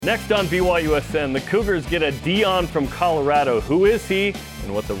Next on BYUSN, the Cougars get a Dion from Colorado. Who is he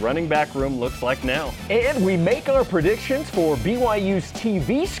and what the running back room looks like now? And we make our predictions for BYU's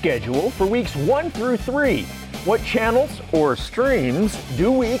TV schedule for weeks 1 through 3. What channels or streams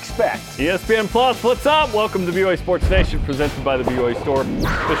do we expect? ESPN Plus, what's up? Welcome to BYU Sports Nation, presented by the BYU Store,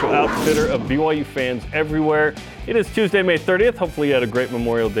 official outfitter of BYU fans everywhere. It is Tuesday, May 30th. Hopefully you had a great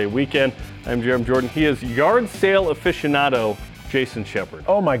Memorial Day weekend. I'm Jarom Jordan. He is yard sale aficionado Jason Shepard.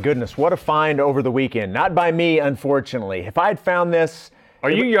 Oh my goodness, what a find over the weekend. Not by me, unfortunately. If I had found this... Are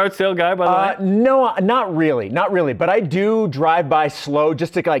you a yard sale guy, by the way? No, not really. But I do drive by slow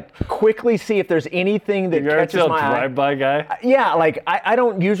just to quickly see if there's anything that catches my eye. Yard sale drive-by guy? Yeah, I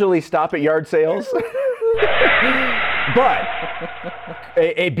don't usually stop at yard sales. But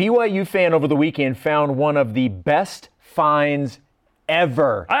a BYU fan over the weekend found one of the best finds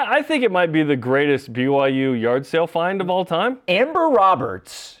ever. I think it might be the greatest BYU yard sale find of all time. Amber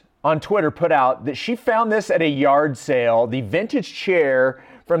Roberts on Twitter put out that she found this at a yard sale, the vintage chair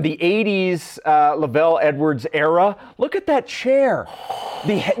from the 80s Lavelle Edwards era. Look at that chair.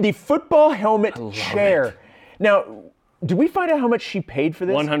 The football helmet chair. It. Now, did we find out how much she paid for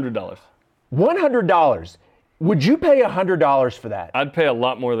this? $100. $100. Would you pay $100 for that? I'd pay a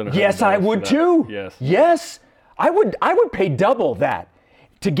lot more than $100. Yes, I would too. Yes. I would pay double that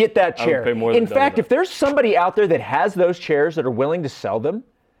to get that chair. I would pay more than In fact, that. if there's somebody out there that has those chairs that are willing to sell them,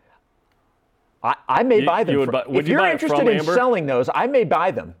 I may buy them. If you're interested in selling those, I may buy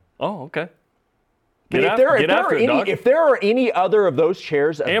them. Oh, okay. If there are any other of those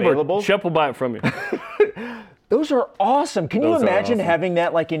chairs available, Amber, Shep will buy it from you. Those are awesome. Can you imagine having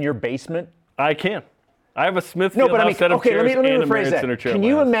that in your basement? I can. I have a Smithfield set of chairs let me and a rephrase Marion that. Center chair. Can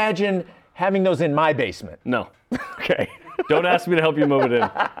you imagine having those in my basement? No. Okay. Don't ask me to help you move it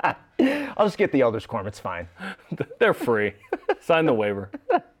in. I'll just get the Elders Quorum. It's fine. They're free. Sign the waiver.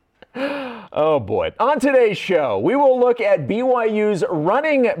 Oh, boy. On today's show, we will look at BYU's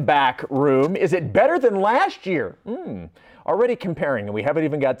running back room. Is it better than last year? Already comparing, and we haven't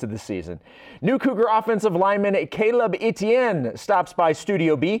even got to the season. New Cougar offensive lineman Caleb Etienne stops by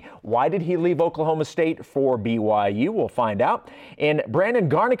Studio B. Why did he leave Oklahoma State for BYU? We'll find out. And Brandon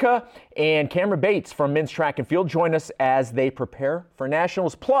Garnica and Cameron Bates from men's track and field join us as they prepare for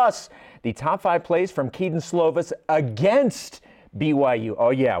nationals. Plus, the top 5 plays from Keaton Slovis against BYU. Oh,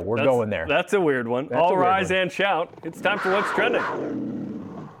 yeah, we're going there. That's a weird one. All rise and shout. It's time for What's Trending.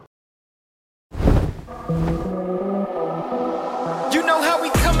 You know how we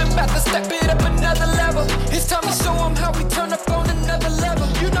coming back to step it up another level. It's time to show them how we turn up on another level.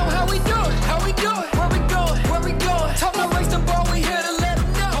 You know how we do it, where we going. Time to raise the ball, we here to let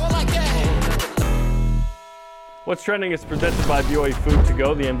them know. I like that. What's Trending is presented by BYU Food To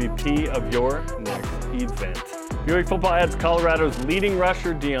Go, the MVP of your next event. BYU football adds Colorado's leading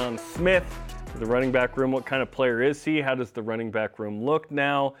rusher, Dion Smith, to the running back room. What kind of player is he? How does the running back room look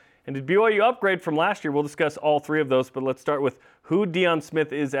now? And did BYU upgrade from last year? We'll discuss all 3 of those, but let's start with who Dion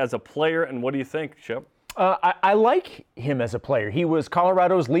Smith is as a player, and what do you think, Shep? I like him as a player. He was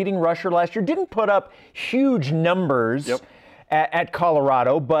Colorado's leading rusher last year. Didn't put up huge numbers at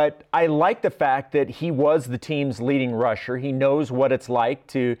Colorado, but I like the fact that he was the team's leading rusher. He knows what it's like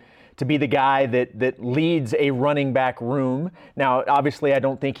to be the guy that leads a running back room. Now, obviously, I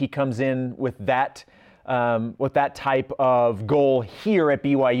don't think he comes in with that type of goal here at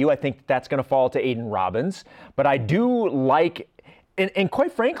BYU. I think that's going to fall to Aiden Robbins. But I do like, and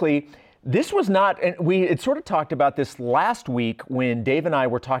quite frankly, this was not, and we had sort of talked about this last week when Dave and I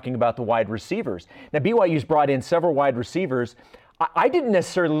were talking about the wide receivers. Now, BYU's brought in several wide receivers. I didn't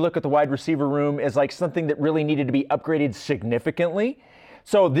necessarily look at the wide receiver room as something that really needed to be upgraded significantly.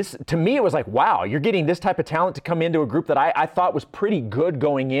 So this, to me, it was wow, you're getting this type of talent to come into a group that I thought was pretty good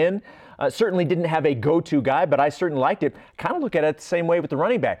going in. Certainly didn't have a go-to guy, but I certainly liked it. Kind of look at it the same way with the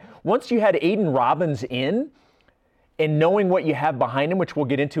running back. Once you had Aiden Robbins in, and knowing what you have behind him, which we'll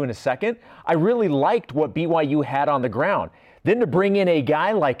get into in a second, I really liked what BYU had on the ground. Then to bring in a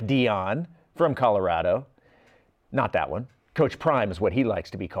guy like Dion from Colorado, not that one, Coach Prime is what he likes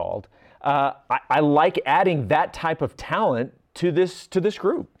to be called. I like adding that type of talent to this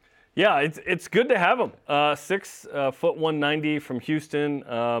group. Yeah, it's good to have him. 6 foot 190 from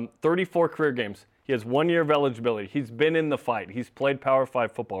Houston, 34 career games. He has 1 year of eligibility. He's been in the fight. He's played Power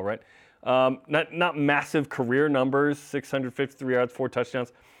 5 football, right? Not massive career numbers, 653 yards, 4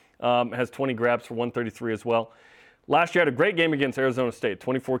 touchdowns. Has 20 grabs for 133 as well. Last year had a great game against Arizona State,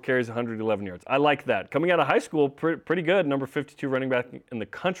 24 carries, 111 yards. I like that. Coming out of high school, pretty good, number 52 running back in the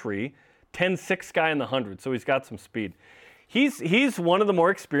country, 10-6 guy in the 100, so he's got some speed. He's one of the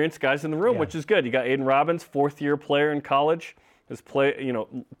more experienced guys in the room, which is good. You got Aiden Robbins, 4th-year player in college. has played,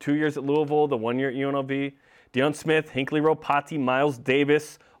 2 years at Louisville, the 1 year at UNLV. Deion Smith, Hinckley Ropati, Miles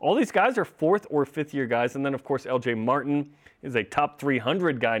Davis. All these guys are 4th or 5th year guys. And then, of course, LJ Martin is a top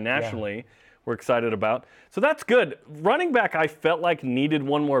 300 guy nationally. We're excited about. So that's good. Running back, I felt like needed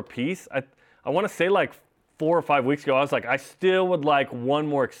one more piece. I want to say like 4 or 5 weeks ago, I was like, I still would like one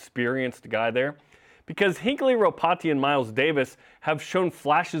more experienced guy there. Because Hinckley Ropati and Miles Davis have shown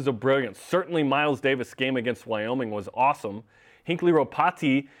flashes of brilliance. Certainly Miles Davis' game against Wyoming was awesome. Hinckley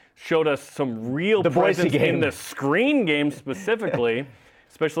Ropati showed us some real presence in the screen game specifically,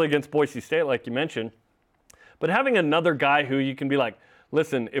 especially against Boise State, like you mentioned. But having another guy who you can be like,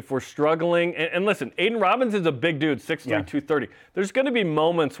 listen, if we're struggling, and listen, Aiden Robbins is a big dude, 6'3", 230. There's going to be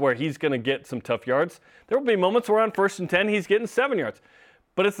moments where he's going to get some tough yards. There will be moments where on 1st and 10, he's getting 7 yards.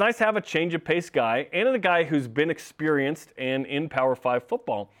 But it's nice to have a change of pace guy and a guy who's been experienced and in Power 5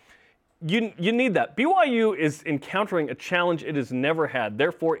 football. You need that. BYU is encountering a challenge it has never had.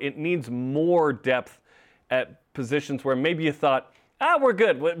 Therefore, it needs more depth at positions where maybe you thought, we're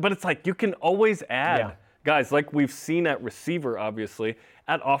good. But it's like you can always add guys, like we've seen at receiver, obviously.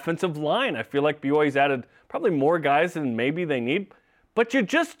 At offensive line, I feel like BYU's added probably more guys than maybe they need. But you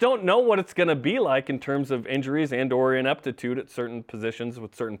just don't know what it's going to be like in terms of injuries and or ineptitude at certain positions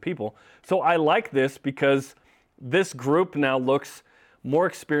with certain people. So I like this because this group now looks more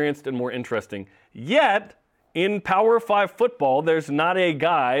experienced and more interesting. Yet, in Power 5 football, there's not a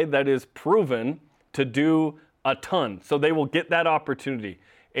guy that is proven to do a ton. So they will get that opportunity.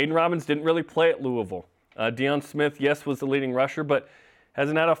 Aiden Robbins didn't really play at Louisville. Deion Smith, yes, was the leading rusher, but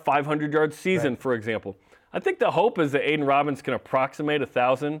hasn't had a 500-yard season, for example. I think the hope is that Aiden Robbins can approximate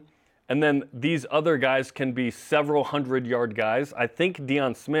 1,000, and then these other guys can be several 100-yard guys. I think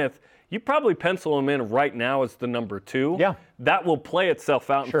Deion Smith, you probably pencil him in right now as the number 2. Yeah. That will play itself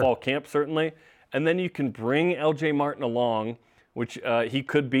out in fall camp, certainly. And then you can bring LJ Martin along, which he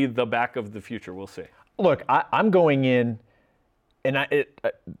could be the back of the future. We'll see. Look, I'm going in, and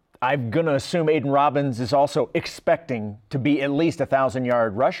I'm going to assume Aiden Robbins is also expecting to be at least a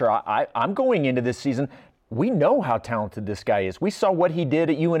 1,000-yard rusher. I'm going into this season. We know how talented this guy is. We saw what he did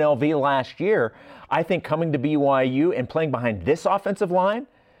at UNLV last year. I think coming to BYU and playing behind this offensive line,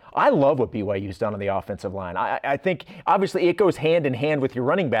 I love what BYU's done on the offensive line. I think, obviously, it goes hand in hand with your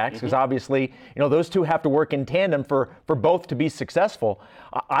running backs because, obviously, those two have to work in tandem for both to be successful.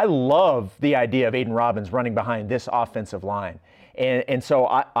 I love the idea of Aiden Robbins running behind this offensive line. And so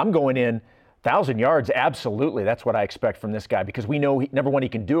I'm going in 1,000 yards, absolutely. That's what I expect from this guy because we know, number one, he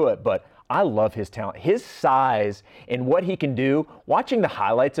can do it, but I love his talent. His size and what he can do, watching the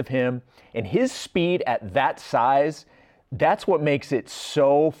highlights of him and his speed at that size, that's what makes it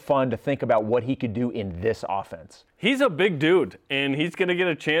so fun to think about what he could do in this offense. He's a big dude, and he's going to get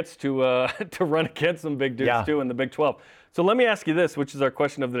a chance to run against some big dudes, too, in the Big 12. So let me ask you this, which is our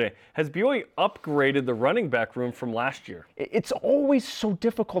question of the day. Has BYU upgraded the running back room from last year? It's always so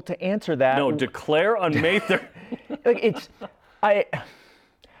difficult to answer that. No, declare on May 3rd.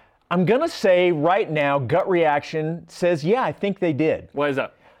 I'm going to say right now, gut reaction says, yeah, I think they did. Why is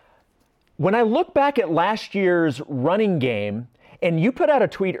that? When I look back at last year's running game, and you put out a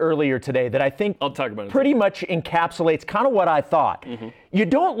tweet earlier today that I think pretty much encapsulates kind of what I thought. You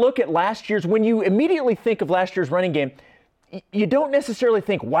don't look at last year's, when you immediately think of last year's running game, you don't necessarily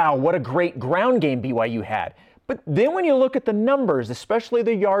think, wow, what a great ground game BYU had. But then when you look at the numbers, especially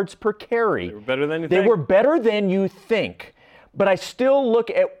the yards per carry, they were better than you think. They were better than you think. But I still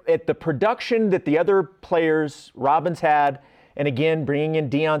look at the production that the other players, Robbins had, and again, bringing in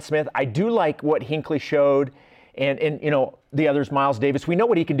Deion Smith. I do like what Hinckley showed, and the others, Miles Davis. We know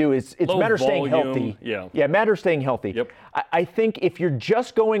what he can do. It's a matter of staying healthy. Yeah, matter of staying healthy. Yep. I think if you're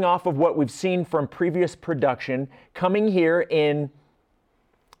just going off of what we've seen from previous production, coming here in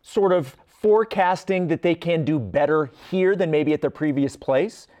sort of forecasting that they can do better here than maybe at their previous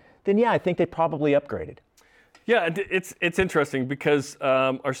place, then yeah, I think they probably upgraded. Yeah, it's interesting because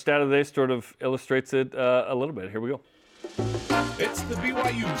our stat of the day sort of illustrates it a little bit. Here we go. It's the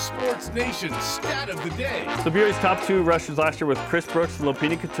BYU Sports Nation stat of the day. So BYU's top 2 rushers last year with Chris Brooks and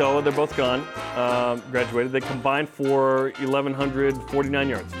Lopini Katoa. They're both gone, graduated. They combined for 1,149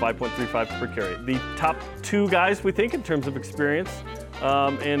 yards, 5.35 per carry. The top 2 guys, we think, in terms of experience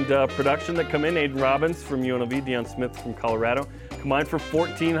and production that come in, Aiden Robbins from UNLV, Deion Smith from Colorado, combined for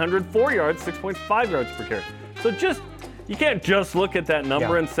 1,404 yards, 6.5 yards per carry. So you can't just look at that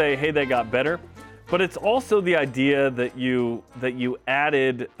number and say, hey, they got better. But it's also the idea that you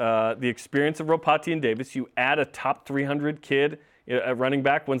added the experience of Ropati and Davis. You add a top 300 kid at running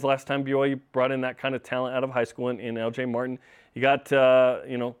back. When's the last time BYU brought in that kind of talent out of high school in LJ Martin? You got,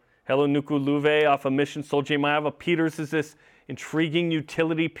 Hello Nuku Luve off a mission. Soljay Maiava Peters is this, intriguing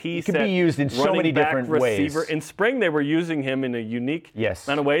utility piece. He can be used in so many different receiver. ways. In spring, they were using him in a unique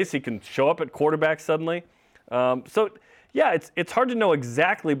amount of ways. He can show up at quarterback suddenly. It's hard to know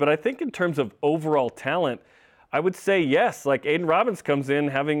exactly, but I think in terms of overall talent, I would say yes. Like Aiden Robbins comes in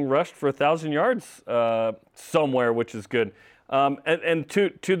having rushed for 1,000 yards somewhere, which is good. And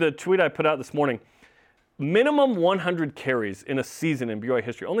to the tweet I put out this morning, minimum 100 carries in a season in BYU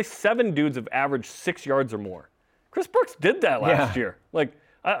history. Only 7 dudes have averaged 6 yards or more. Chris Brooks did that last year. Like,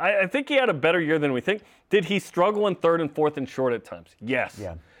 I think he had a better year than we think. Did he struggle in 3rd and 4th and short at times? Yes.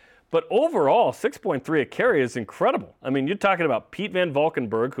 Yeah. But overall, 6.3 a carry is incredible. I mean, you're talking about Pete Van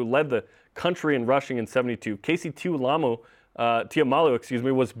Valkenburg, who led the country in rushing in 72. Casey Tiamalu,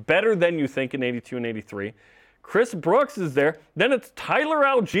 was better than you think in 82 and 83. Chris Brooks is there. Then it's Tyler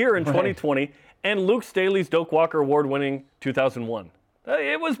Algier in 2020 and Luke Staley's Doak Walker Award-winning 2001.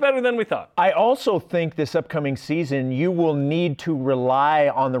 It was better than we thought. I also think this upcoming season you will need to rely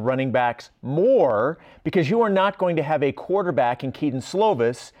on the running backs more because you are not going to have a quarterback in Keaton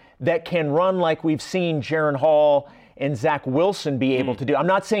Slovis that can run like we've seen Jaron Hall and Zach Wilson be able to do. I'm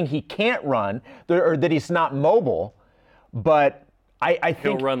not saying he can't run or that he's not mobile, but I think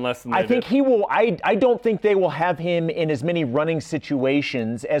he'll run less than I think he will. I don't think they will have him in as many running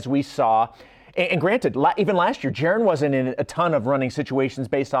situations as we saw. And granted, even last year, Jaron wasn't in a ton of running situations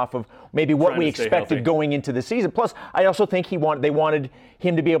based off of maybe what we expected going into the season. Plus, I also think they wanted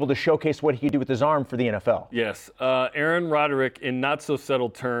him to be able to showcase what he could do with his arm for the NFL. Yes. Aaron Roderick, in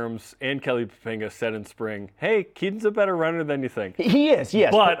not-so-settled terms, and Kelly Popenga said in spring, hey, Keaton's a better runner than you think. He is,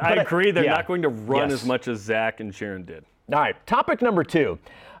 yes. But I agree they're not going to run as much as Zach and Jaron did. All right, topic number 2.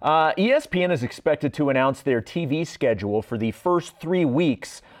 ESPN is expected to announce their TV schedule for the first 3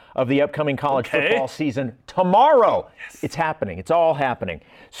 weeks of the upcoming college football season tomorrow. Yes. It's happening. It's all happening.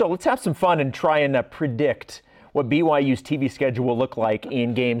 So let's have some fun and try and predict what BYU's TV schedule will look like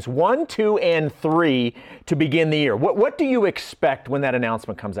in games 1, 2, and 3 to begin the year. What do you expect when that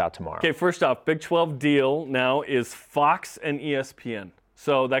announcement comes out tomorrow? Okay, first off, Big 12 deal now is Fox and ESPN.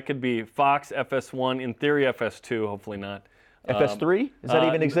 So that could be Fox, FS1, in theory FS2, hopefully not. FS3? Does that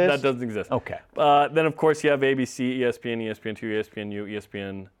even exist? That doesn't exist. Okay. Then, of course, you have ABC, ESPN, ESPN2, ESPNU,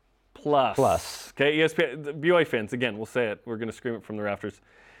 ESPN Plus. Okay, ESPN, the BYU fans, again, we'll say it. We're going to scream it from the rafters.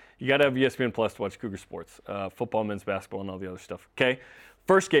 You got to have ESPN Plus to watch Cougar sports, football, men's basketball, and all the other stuff. Okay,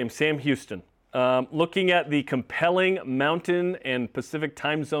 first game, Sam Houston. Looking at the compelling Mountain and Pacific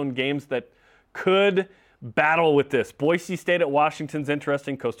time zone games that could battle with this. Boise State at Washington's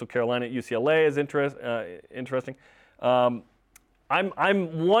interesting. Coastal Carolina at UCLA is interesting.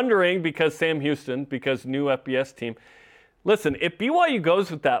 I'm wondering because Sam Houston, because new FBS team. Listen, if BYU goes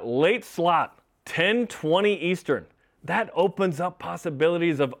with that late slot, 10:20 Eastern, that opens up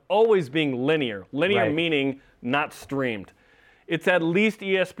possibilities of always being linear. Linear meaning not streamed. It's at least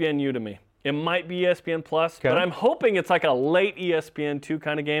ESPNU to me. It might be ESPN Plus, but I'm hoping it's like a late ESPN2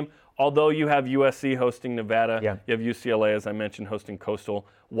 kind of game, although you have USC hosting Nevada. Yeah. You have UCLA, as I mentioned, hosting Coastal,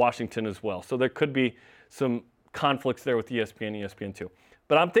 Washington as well. So there could be some conflicts there with ESPN, ESPN2.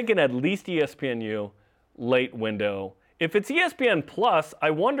 But I'm thinking at least ESPNU, late window. If it's ESPN Plus,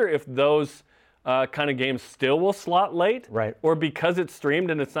 I wonder if those kind of games still will slot late, or because it's streamed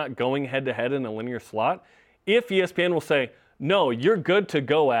and it's not going head-to-head in a linear slot, if ESPN will say, no, you're good to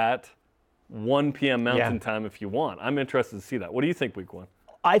go at 1 p.m. Mountain Time if you want. I'm interested to see that. What do you think week 1?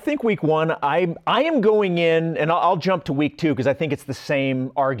 I think week 1, I am going in, and I'll jump to week 2 because I think it's the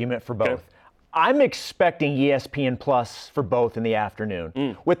same argument for both. Okay. I'm expecting ESPN Plus for both in the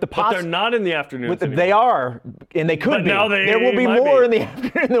afternoon. But they're not in the afternoon. They are, and they could be. There will be more in the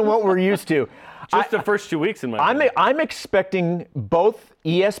afternoon than what we're used to. Just the first 2 weeks in my opinion. I'm expecting both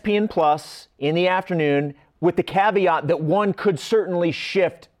ESPN Plus in the afternoon with the caveat that one could certainly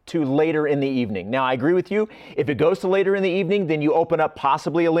shift to later in the evening. Now, I agree with you. If it goes to later in the evening, then you open up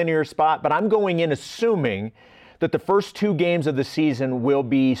possibly a linear spot. But I'm going in assuming that the first 2 games of the season will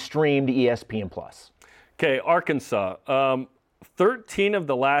be streamed ESPN Plus. Okay, Arkansas. 13 of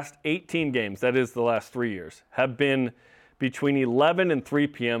the last 18 games, that is the last 3 years, have been between 11 and 3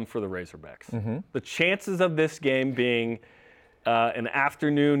 p.m. for the Razorbacks. Mm-hmm. The chances of this game being an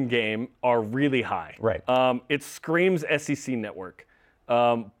afternoon game are really high. Right. It screams SEC network.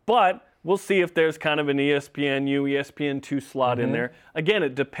 But we'll see if there's kind of an ESPNU, ESPN2 slot in there. Again,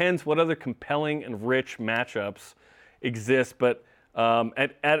 it depends what other compelling and rich matchups exist, but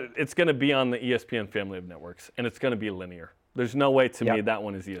it's going to be on the ESPN family of networks, and it's going to be linear. There's no way to me that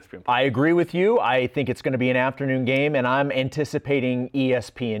one is ESPN. I agree with you. I think it's going to be an afternoon game, and I'm anticipating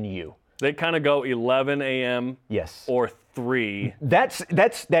ESPNU. They kind of go 11 a.m. Yes. or 3. That's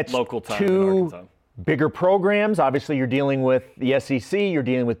local time bigger programs. Obviously, you're dealing with the SEC, you're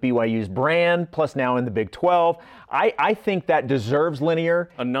dealing with BYU's brand, plus now in the Big 12. I think that deserves linear.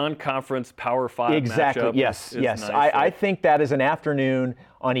 A non-conference Power 5 exactly. matchup. Yes, is yes. nice, I think that is an afternoon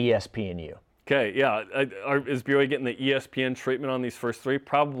on ESPNU. Okay, yeah. Is BYU getting the ESPN treatment on these first three?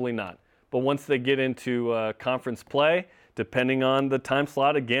 Probably not. But once they get into conference play, depending on the time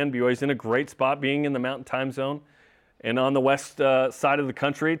slot, again, BYU's in a great spot being in the Mountain Time Zone and on the west side of the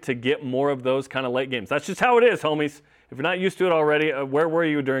country to get more of those kind of late games. That's just how it is, homies. If you're not used to it already, where were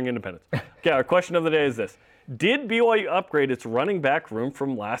you during independence? Okay, our question of the day is this. Did BYU upgrade its running back room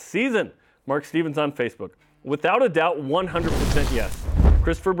from last season? Mark Stevens on Facebook. Without a doubt, 100% yes.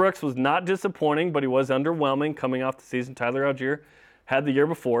 Christopher Brooks was not disappointing, but he was underwhelming coming off the season. Tyler Algier had the year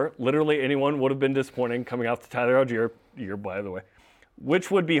before. Literally anyone would have been disappointing coming off the Tyler Algier year, by the way, which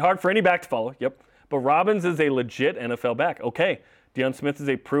would be hard for any back to follow. Yep. But Robbins is a legit NFL back. Okay. Deion Smith is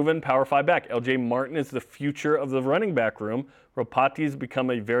a proven Power 5 back. LJ Martin is the future of the running back room. Ropati has become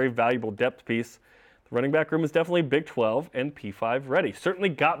a very valuable depth piece. The running back room is definitely Big 12 and P5 ready. Certainly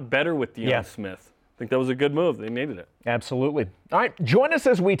got better with Deion Smith. I think that was a good move. They needed it. Absolutely. All right, join us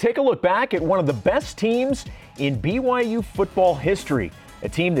as we take a look back at one of the best teams in BYU football history. A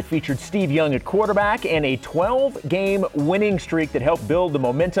team that featured Steve Young at quarterback and a 12-game winning streak that helped build the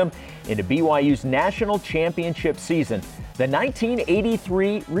momentum into BYU's national championship season. The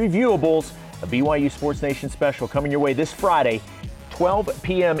 1983 Reviewables, a BYU Sports Nation special coming your way this Friday, 12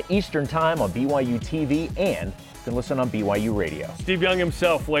 p.m. Eastern Time on BYU TV, and you can listen on BYU Radio. Steve Young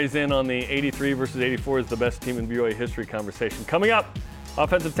himself weighs in on the 83 versus 84 is the best team in BYU history conversation. Coming up,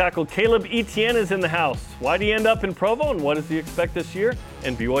 offensive tackle Caleb Etienne is in the house. Why did he end up in Provo, and what does he expect this year?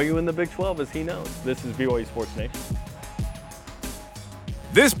 And BYU in the Big 12, as he knows. This is BYU Sports Nation.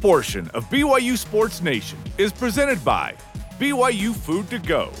 This portion of BYU Sports Nation is presented by BYU Food to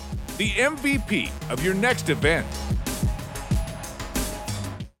Go, the MVP of your next event.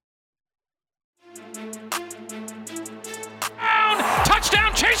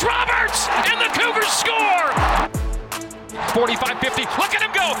 Touchdown, Chase Roberts, and the Cougars score! 45-50, look at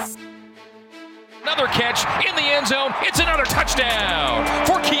him go! Another catch in the end zone, it's another touchdown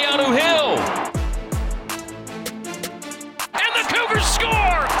for Keanu Hill! And the Cougars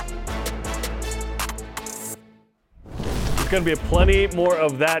score! There's going to be plenty more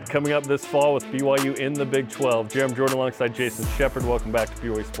of that coming up this fall with BYU in the Big 12. Jarom Jordan alongside Jason Shepard. Welcome back to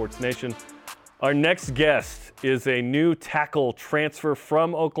BYU Sports Nation. Our next guest is a new tackle transfer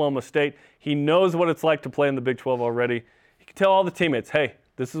from Oklahoma State. He knows what it's like to play in the Big 12 already. He can tell all the teammates, hey,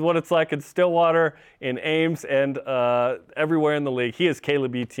 this is what it's like in Stillwater, in Ames, and everywhere in the league. He is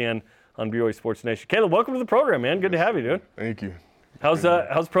Caleb Etienne on BYU Sports Nation. Caleb, welcome to the program, man. Good to have you, dude. Thank you.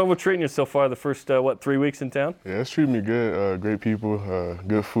 How's Provo treating you so far, the first, 3 weeks in town? Yeah, it's treating me good. Great people,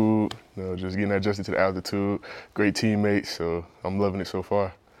 good food, just getting adjusted to the altitude, great teammates, so I'm loving it so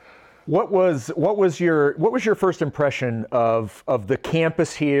far. What was your first impression of the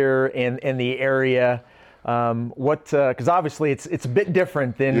campus here and the area? Because obviously it's a bit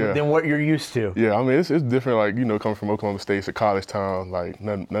different than what you're used to. Yeah, I mean it's different. Like coming from Oklahoma State, it's a college town. Like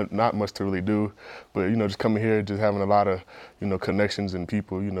not much to really do, but just coming here, just having a lot of connections and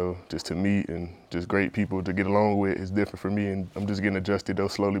people, just to meet and just great people to get along with is different for me, and I'm just getting adjusted though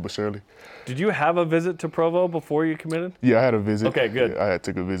slowly but surely. Did you have a visit to Provo before you committed? Yeah, I had a visit. Okay, good. Yeah, I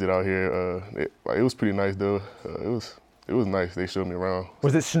took a visit out here. It was pretty nice though. It was nice. They showed me around.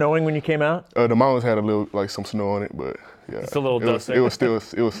 Was it snowing when you came out? The mountains had a little, some snow on it, but yeah. It's a little dusty. It was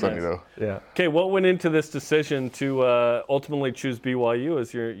sunny nice. though. Yeah. Okay, what went into this decision to ultimately choose BYU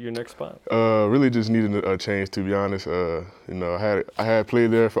as your next spot? Really just needing a change, to be honest. I had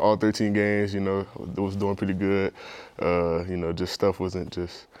played there for all 13 games. It was doing pretty good. Just stuff wasn't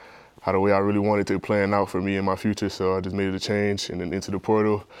just how the way I really wanted to plan out for me in my future, so I just made it a change and then into the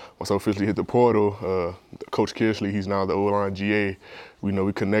portal. Once I officially hit the portal, Coach Kirschley, he's now the O-line GA.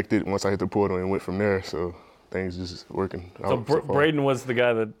 We connected once I hit the portal and went from there, so things just working out. So Braden was the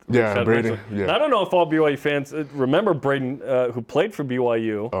guy that Braden. Yeah. Now, I don't know if all BYU fans remember Braden, who played for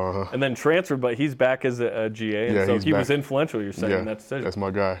BYU and then transferred, but he's back as a GA, and so he was influential. You're saying in that decision. That's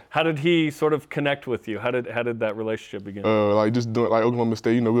my guy. How did he sort of connect with you? How did that relationship begin? Just doing Oklahoma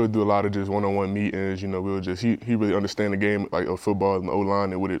State. We would do a lot of just one-on-one meetings. We would just he really understand the game of football and the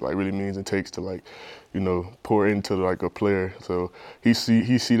O-line and what it really means and takes to pour into a player. So he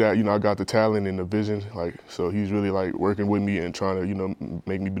see that I got the talent and the vision, so he's really working with me and trying to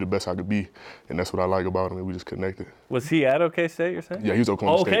make me be the best I could be, and that's what I like about him. And we just connected. Was he at OK State? You're saying? Yeah, he was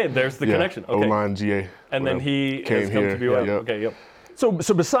Oklahoma State. Okay, there's the connection. Okay. O-line GA. And then he has come to BYU. Yep. Okay, yep. So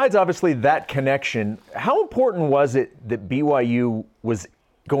besides obviously that connection, how important was it that BYU was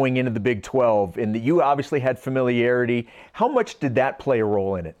going into the Big 12, and that you obviously had familiarity. How much did that play a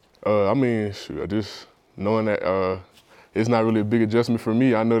role in it? I mean, shoot, just knowing that it's not really a big adjustment for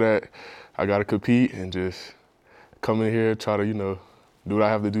me. I know that I got to compete and just come in here, try to, do what I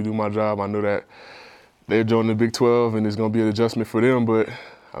have to do my job. I know that they're joining the Big 12 and it's going to be an adjustment for them, but,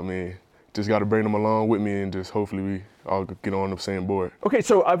 I mean, just got to bring them along with me and just hopefully we all get on the same board. Okay,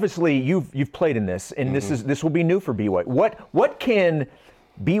 so obviously you've played in this, and this will be new for BYU. What can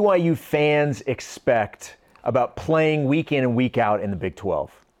BYU fans expect about playing week in and week out in the Big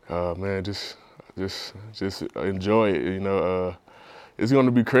 12? Man, just enjoy it. It's going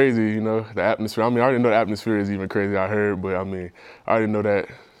to be crazy. The atmosphere. I mean, I already know the atmosphere is even crazy. I heard, but I mean, I already know that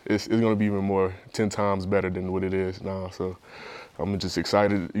it's going to be even more 10 times better than what it is now. So I'm just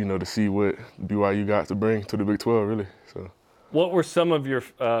excited, to see what BYU got to bring to the Big 12, really. So. What were some of your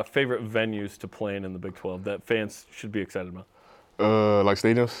favorite venues to play in the Big 12 that fans should be excited about? Like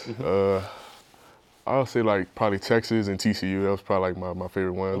stadiums? I would say probably Texas and TCU. That was probably my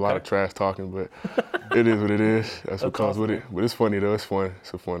favorite one. A lot of trash talking, but it is what it is. That's what comes with it. But it's funny though. It's fun.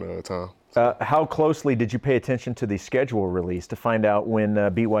 It's a fun time. How closely did you pay attention to the schedule release to find out when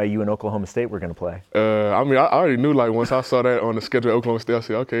BYU and Oklahoma State were going to play? I mean, I already knew, once I saw that on the schedule of Oklahoma State, I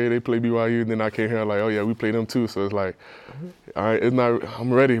said, okay, they play BYU. And then I came here, oh, yeah, we play them too. So it's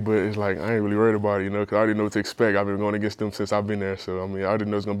I'm ready, but it's I ain't really worried about it, because I already know what to expect. I've been going against them since I've been there. So, I mean, I already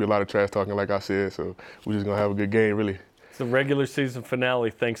know it's going to be a lot of trash talking, like I said. So we're just going to have a good game, really. It's the regular season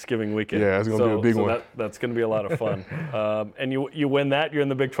finale Thanksgiving weekend. Yeah, it's going to be a big one. That's going to be a lot of fun. And you win that, you're in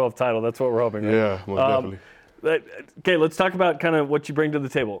the Big 12 title. That's what we're hoping, right? Yeah, most definitely. Okay, let's talk about kind of what you bring to the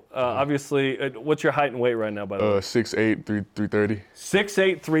table. Obviously, what's your height and weight right now, by the way? 6'8", 330.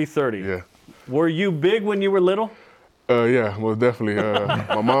 6'8", 330. Yeah. Were you big when you were little? Yeah, most definitely.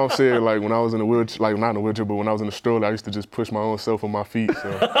 My mom said, when I was in the wheelchair, not in the wheelchair, but when I was in the stroller, I used to just push my own self on my feet.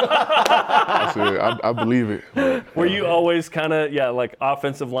 So I said, I believe it. But, were you always kind of,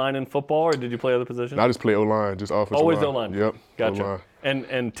 offensive line in football, or did you play other positions? I just play O-line, just offensive line. Always O-line? Yep, Gotcha. O-line.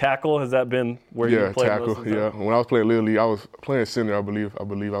 And tackle, has that been where you played tackle, most of the time? When I was playing Little League, I was playing center, I believe. I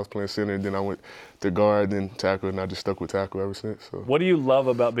was playing center, and then I went to guard, then tackle, and I just stuck with tackle ever since. So. What do you love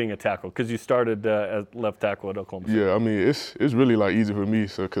about being a tackle? Because you started as left tackle at Oklahoma State. Yeah, I mean, it's really easy for me,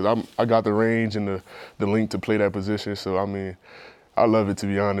 so because I got the range and the length to play that position. So I mean, I love it, to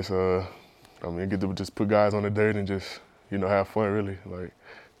be honest. I mean, I get to just put guys on the dirt and just have fun, really.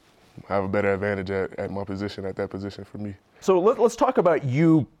 Have a better advantage at my position, at that position for me. So let's talk about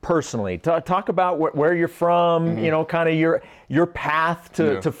you personally. Talk about where you're from, kind of your path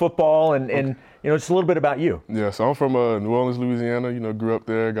to football and just a little bit about you. Yeah, so I'm from New Orleans, Louisiana. Grew up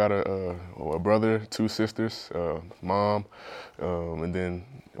there, got a brother, 2 sisters, mom, and then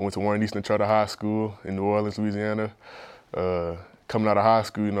I went to Warren Eastern Charter High School in New Orleans, Louisiana. Coming out of high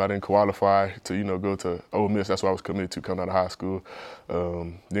school, I didn't qualify to, go to Ole Miss. That's what I was committed to coming out of high school.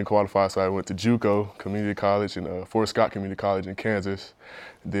 Didn't qualify, so I went to JUCO Community College and Fort Scott Community College in Kansas.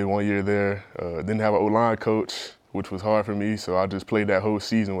 Did 1 year there. Didn't have an O-line coach, which was hard for me, so I just played that whole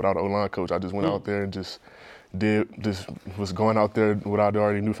season without an O-line coach. I just went out there and just was going out there what I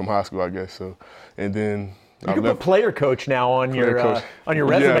already knew from high school, I guess. So, and then you can put player coach now on your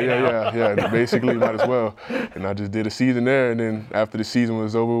resume. Yeah. Basically, might as well. And I just did a season there, and then after the season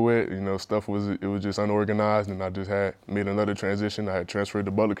was over with, it was just unorganized, and I just had made another transition. I had transferred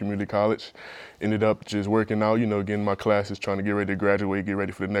to Butler Community College, ended up just working out, getting my classes, trying to get ready to graduate, get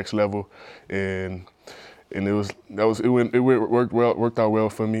ready for the next level, and it worked out well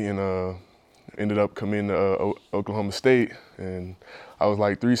for me, and ended up coming to Oklahoma State, and I was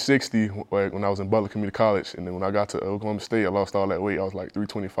 360 when I was in Butler Community College, and then when I got to Oklahoma State, I lost all that weight. I was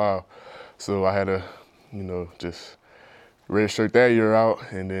 325, so I had to, just redshirt that year out,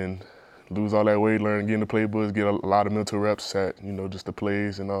 and then lose all that weight, learn, get in the playbooks, get a lot of mental reps at, just the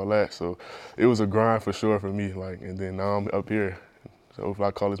plays and all that. So it was a grind for sure for me, and then now I'm up here, so hopefully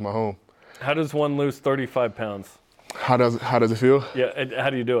I call this my home. How does one lose 35 pounds? How does it feel? Yeah, and how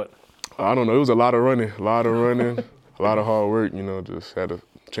do you do it? I don't know. It was a lot of running, a lot of hard work. Just had to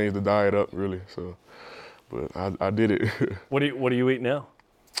change the diet up, really. So, but I did it. What do you eat now?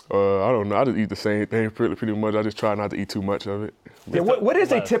 I don't know. I just eat the same thing pretty much. I just try not to eat too much of it. Yeah, what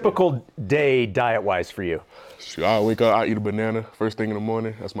is a typical day diet-wise for you? I wake up, I eat a banana first thing in the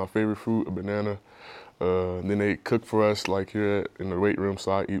morning. That's my favorite fruit, a banana. Then they cook for us here in the weight room,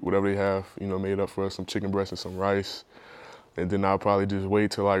 so I eat whatever they have, made up for us, some chicken breast and some rice. And then I'll probably just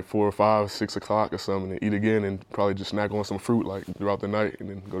wait till like 4 or 5, 6 o'clock or something and eat again and probably just snack on some fruit like throughout the night and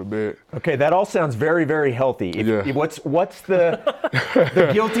then go to bed. Okay, that all sounds very, very healthy. What's the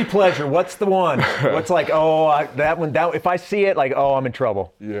the guilty pleasure? What's the one? What's like, that one, if I see it, like, I'm in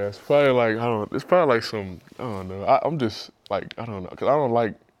trouble. Yeah, it's probably like, it's probably like some, I don't know. I'm just like, I don't know, because I don't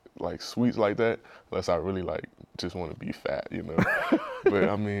like sweets like that unless I really like just want to be fat, you know. But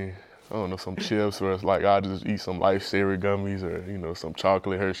I mean, I don't know, some chips, or it's like I just eat some Lifesaver gummies, or you know, some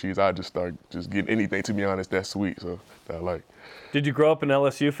chocolate Hershey's. I just start just getting anything, to be honest, that's sweet, so that I like. Did you grow up an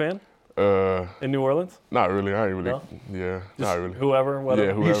LSU fan? In New Orleans? Not really. I ain't really. No? Yeah, Just not really. Whoever, whatever.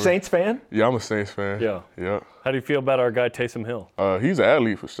 Yeah, whoever. You Saints fan? Yeah, I'm a Saints fan. Yeah. Yeah. How do you feel about our guy Taysom Hill? He's an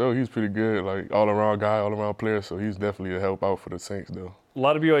athlete for sure. He's pretty good, like all-around guy, all-around player. So he's definitely a help out for the Saints, though. A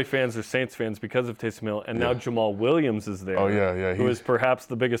lot of BYU fans are Saints fans because of Taysom Hill, and now Jamal Williams is there. Oh yeah. Who is perhaps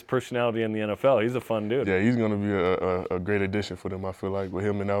the biggest personality in the NFL. He's a fun dude. Yeah, he's gonna be a great addition for them. I feel like with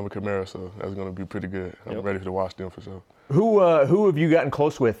him and Alvin Kamara, so that's gonna be pretty good. I'm ready to watch them for sure. Who have you gotten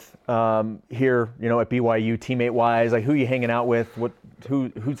close with here? You know, at BYU, teammate-wise, like who are you hanging out with?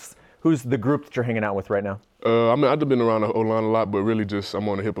 Who's the group that you're hanging out with right now? I mean, I've been around the O-line a lot, but really just I'm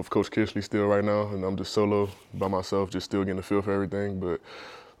on the hip of Coach Kishley still right now, and I'm just solo by myself, just still getting the feel for everything. But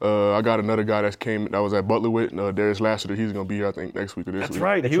I got another guy that was at Butler with, Darius Lassiter. He's going to be here, I think, next week or this week. That's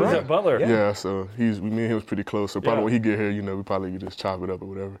right. He was at Butler. Yeah, so me and him was pretty close. So probably when he get here, you know, we probably could just chop it up or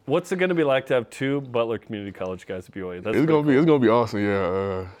whatever. What's it going to be like to have two Butler Community College guys at BYU? It's gonna be awesome.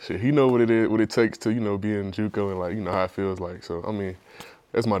 Yeah, he know what it takes to, you know, be in JUCO and like, you know, how it feels like. So I mean,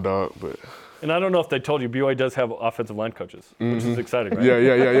 that's my dog, but. And I don't know if they told you, BYU does have offensive line coaches, which is exciting, right?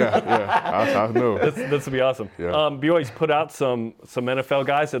 Yeah. I know. This will be awesome. Yeah. BYU's put out some NFL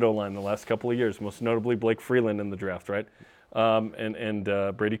guys at O-line the last couple of years, most notably Blake Freeland in the draft, right?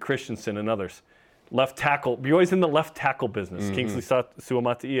 And Brady Christensen and others. Left tackle. BYU's in the left tackle business. Kingsley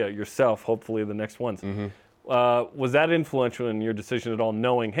Suamataia, yourself, hopefully the next ones. Was that influential in your decision at all,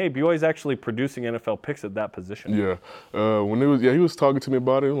 knowing, hey, BYU's actually producing NFL picks at that position? Yeah. He was talking to me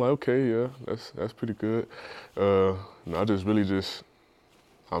about it. I'm like, okay, yeah, that's pretty good. I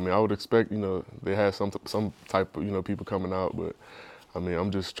would expect, you know, they had some type of, you know, people coming out, but I mean,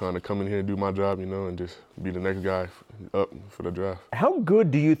 I'm just trying to come in here and do my job, you know, and just be the next guy up for the draft. How good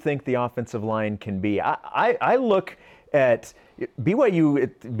do you think the offensive line can be? I look at BYU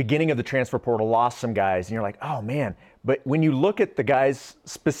at the beginning of the transfer portal lost some guys, and you're like, oh man. But when you look at the guys,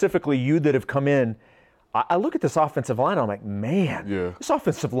 specifically you that have come in, I look at this offensive line, I'm like, man, this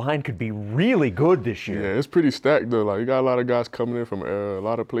offensive line could be really good this year. Yeah, it's pretty stacked though. Like, you got a lot of guys coming in from a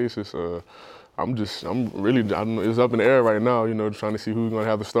lot of places. I don't know, it's up in the air right now, you know, trying to see who's going to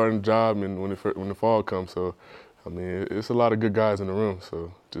have the starting job and when the fall comes. So, I mean, it's a lot of good guys in the room.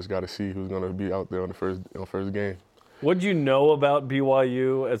 So, just got to see who's going to be out there on the first game. What do you know about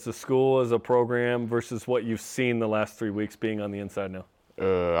BYU as a school, as a program, versus what you've seen the last 3 weeks being on the inside now? I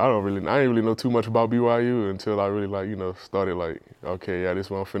didn't really know too much about BYU until I really started okay, yeah, this is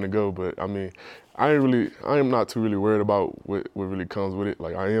where I'm finna go. But I mean, I am not too really worried about what really comes with it.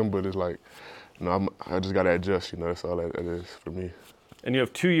 Like I am, but it's like, you know, I just gotta adjust. You know, that's all that is for me. And you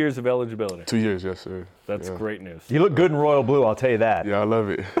have 2 years of eligibility. 2 years, yes, sir. That's great news. You look good in royal blue, I'll tell you that. Yeah, I love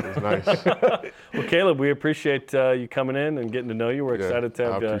it. It's nice. Well, Caleb, we appreciate you coming in and getting to know you. We're excited to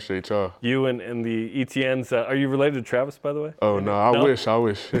have I appreciate y'all. You and the Etiennes. Are you related to Travis, by the way? Oh, no, I wish.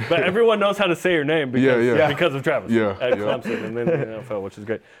 But everyone knows how to say your name because of Travis at Clemson and then the NFL, which is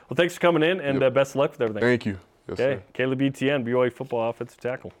great. Well, thanks for coming in, and best of luck with everything. Thank you. Yes, okay, sir. Caleb Etienne, BYU football offensive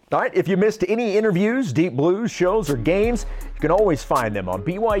tackle. All right, if you missed any interviews, Deep Blues, shows, or games, you can always find them on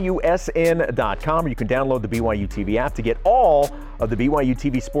BYUSN.com, or you can download the BYU TV app to get all of the BYU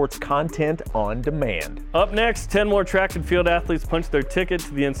TV sports content on demand. Up next, 10 more track and field athletes punch their ticket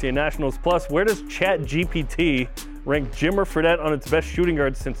to the NCAA Nationals. Plus, where does ChatGPT rank Jimmer Fredette on its best shooting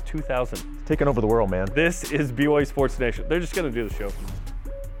guard since 2000? It's taking over the world, man. This is BYU Sports Nation. They're just going to do the show.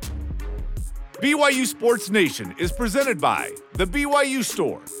 BYU Sports Nation is presented by the BYU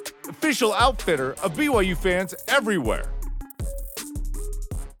Store, official outfitter of BYU fans everywhere.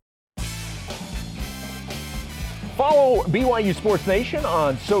 Follow BYU Sports Nation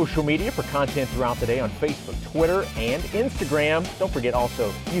on social media for content throughout the day on Facebook, Twitter, and Instagram. Don't forget also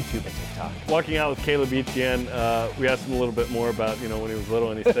YouTube and TikTok. Walking out with Caleb Etienne, we asked him a little bit more about, when he was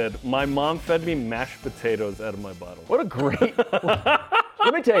little, and he said, my mom fed me mashed potatoes out of my bottle. What a great...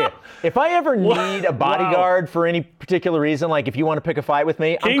 Let me tell you, if I ever need a bodyguard for any particular reason, like if you want to pick a fight with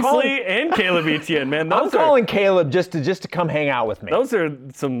me, Kingsley and Caleb Etienne, man. I'm calling Caleb just to come hang out with me. Those are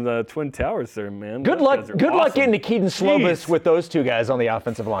some Twin Towers there, man. Good luck getting to Keaton Slovis with those two guys on the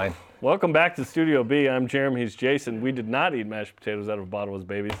offensive line. Welcome back to Studio B. I'm Jarom, he's Jason. We did not eat mashed potatoes out of a bottle as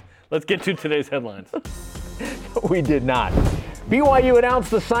babies. Let's get to today's headlines. We did not. BYU announced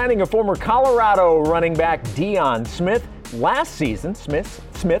the signing of former Colorado running back Deion Smith. Last season,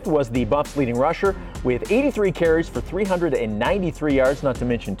 Smith was the Buffs' leading rusher with 83 carries for 393 yards, not to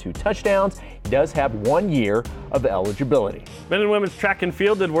mention 2 touchdowns. He does have 1 year of eligibility. Men and women's track and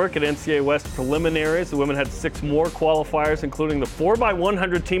field did work at NCAA West preliminaries. The women had 6 more qualifiers, including the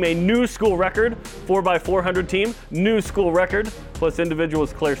 4x100 team, a new school record. 4x400 team, new school record. Plus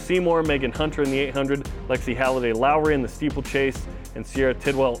individuals Claire Seymour, Megan Hunter in the 800, Lexi Halliday Lowry in the steeplechase, and Sierra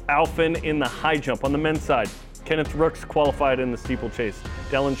Tidwell Alphin in the high jump. On the men's side, Kenneth Rooks qualified in the steeplechase,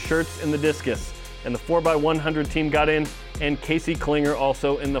 Dallin Schertz in the discus, and the 4x100 team got in, and Casey Klinger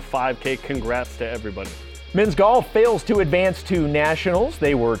also in the 5K. Congrats to everybody. Men's golf fails to advance to nationals.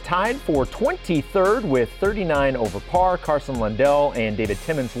 They were tied for 23rd with 39 over par. Carson Lundell and David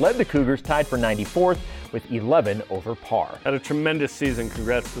Timmons led the Cougars, tied for 94th with 11 over par. Had a tremendous season.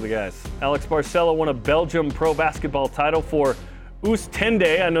 Congrats to the guys. Alex Barcelo won a Belgium pro basketball title for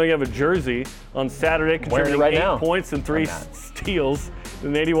Oostende. I know you have a jersey on Saturday, contributing 8 points and 3 steals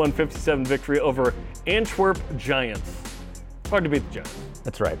in an 81-57 victory over Antwerp Giants. Hard to beat the Giants.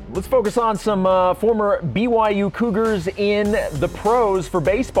 That's right. Let's focus on some former BYU Cougars in the pros for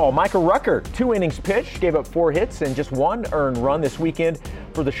baseball. Micah Rucker, 2 innings pitched, gave up 4 hits and just 1 earned run this weekend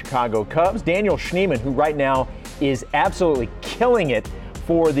for the Chicago Cubs. Daniel Schneemann, who right now is absolutely killing it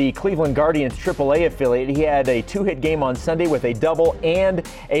for the Cleveland Guardians AAA affiliate. He had a 2-hit game on Sunday with a double and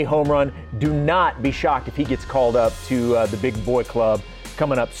a home run. Do not be shocked if he gets called up to the big boy club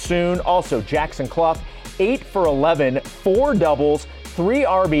coming up soon. Also, Jackson Clough, 8 for 11, 4 doubles, 3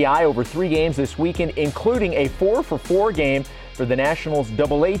 RBI over 3 games this weekend, including a 4 for 4 game for the Nationals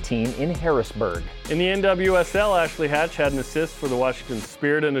AA team in Harrisburg. In the NWSL, Ashley Hatch had an assist for the Washington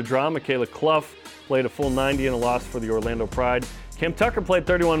Spirit in a draw. Michaela Clough played a full 90 in a loss for the Orlando Pride. Cam Tucker played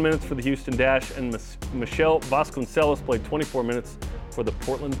 31 minutes for the Houston Dash, and Michelle Vasconcelos played 24 minutes for the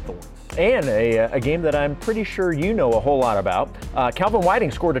Portland Thorns. And a game that I'm pretty sure you know a whole lot about. Calvin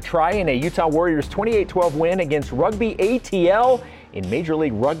Whiting scored a try in a Utah Warriors 28-12 win against Rugby ATL in Major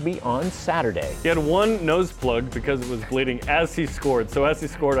League Rugby on Saturday. He had 1 nose plug because it was bleeding as he scored. So as he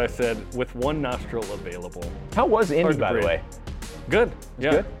scored, I said, with 1 nostril available. How was Indy, by the way? Good.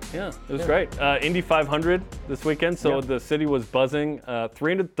 Yeah. Good? Yeah, it was great. Indy 500 this weekend, so the city was buzzing.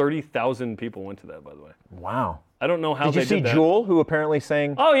 330,000 people went to that, by the way. Wow. I don't know how did they did that. Did you see Jewel, who apparently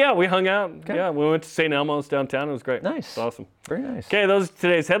sang? Oh, yeah, we hung out. Okay. Yeah, we went to St. Elmo's downtown. It was great. Nice. It's awesome. Very nice. Okay, those are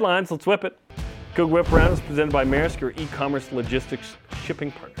today's headlines. Let's whip it. Coug Whip Around is presented by Maersk, your e-commerce logistics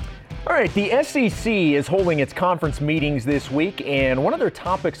shipping partner. All right, the SEC is holding its conference meetings this week, and one of their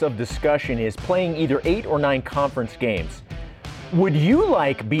topics of discussion is playing either 8 or 9 conference games. Would you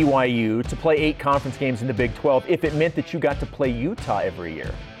like BYU to play 8 conference games in the Big 12 if it meant that you got to play Utah every year?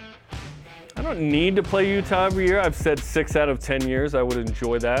 I don't need to play Utah every year. I've said 6 out of 10 years. I would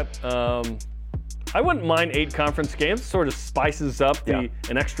enjoy that. I wouldn't mind 8 conference games. Sort of spices up an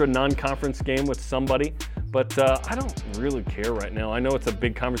extra non-conference game with somebody. But I don't really care right now. I know it's a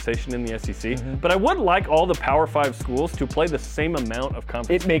big conversation in the SEC, but I would like all the Power 5 schools to play the same amount of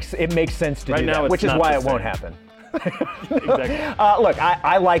conference. It makes sense to right do now, that, which is why it won't happen. Exactly. Look,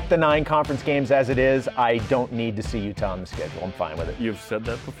 I like the 9 conference games as it is. I don't need to see Utah on the schedule. I'm fine with it. You've said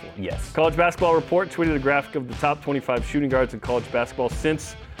that before. Yes. College Basketball Report tweeted a graphic of the top 25 shooting guards in college basketball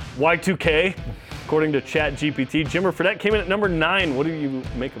since Y2K. According to ChatGPT, Jimmer Fredette came in at number 9. What do you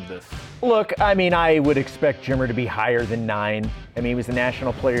make of this? Look, I mean, I would expect Jimmer to be higher than 9. I mean, he was the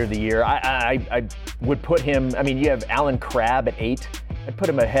National Player of the Year. I would put him, I mean, you have Alan Crabb at 8. I'd put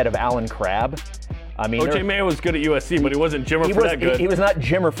him ahead of Alan Crabb. I mean, O.J. Mayo was good at USC, but he wasn't Jimmer Fredette good. He was not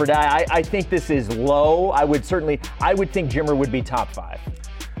Jimmer Fredette. I think this is low. I would think Jimmer would be top 5.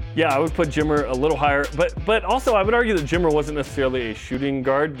 Yeah, I would put Jimmer a little higher, but also I would argue that Jimmer wasn't necessarily a shooting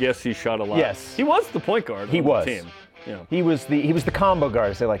guard. Yes, he shot a lot. Yes, he was the point guard. He was. The team. Yeah. He was the combo guard,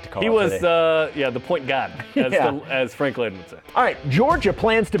 as they like to call it. He was the point guard, as Frank Layden would say. All right, Georgia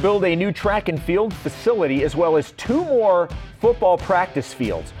plans to build a new track and field facility as well as 2 more football practice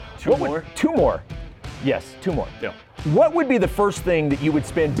fields. 2 more? 2 more. Yes, 2 more. Yeah. What would be the first thing that you would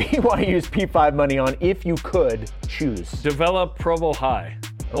spend BYU's P5 money on if you could choose? Develop Provo High,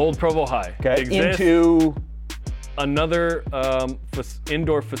 old Provo High. Okay. Into another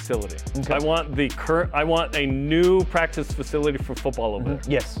indoor facility. Okay. I want a new practice facility for football over there.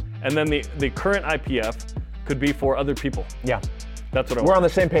 Yes. And then the current IPF could be for other people. Yeah. That's what I want. We're on the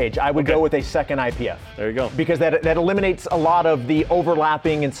same page. I would go with a second IPF. There you go. Because that eliminates a lot of the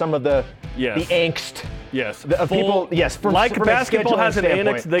overlapping and some of the Yes. angst Yes. From like from a basketball has an scheduling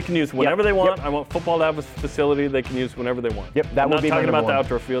annex standpoint. they can use whenever they want. Yep. I want football to have a facility they can use whenever they want. Yep, that I'm would not be my talking about number the one.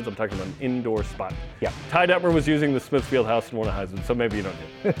 outdoor fields. I'm talking about an indoor spot. Yeah. Ty Detmer was using the Smithfield House in Warner Heisman, so maybe you don't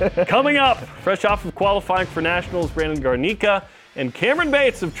need it. Coming up, fresh off of qualifying for nationals, Brandon Garnica and Cameron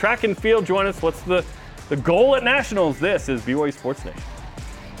Bates of track and field join us. What's the goal at nationals? This is BYU Sports Nation.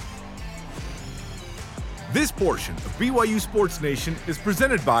 This portion of BYU Sports Nation is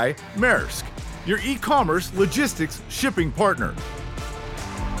presented by Maersk, your e-commerce logistics shipping partner.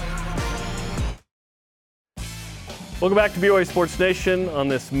 Welcome back to BYU Sports Nation on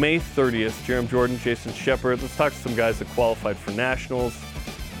this May 30th. Jarom Jordan, Jason Shepard. Let's talk to some guys that qualified for nationals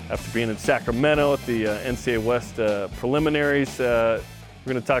after being in Sacramento at the NCAA West preliminaries. We're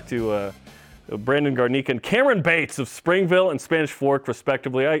going to talk to Brandon Garnica and Cameron Bates of Springville and Spanish Fork,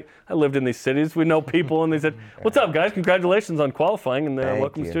 respectively. I lived in these cities. We know people, and they said, "What's up, guys? Congratulations on qualifying, and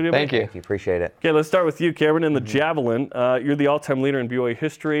welcome to the studio." Thank you. Thank you. Appreciate it. Okay, let's start with you, Cameron, in the javelin. You're the all-time leader in BYU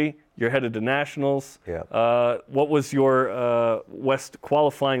history. You're headed to nationals. Yep. What was your West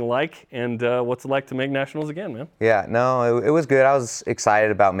qualifying like, and what's it like to make nationals again, man? Yeah, no, it was good. I was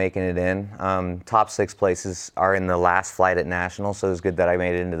excited about making it in. Top 6 places are in the last flight at nationals, so it was good that I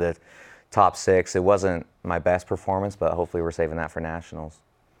made it into the top 6. It wasn't my best performance, but hopefully we're saving that for nationals.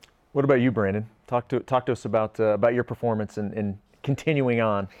 What about you, Brandon? Talk to us about your performance and continuing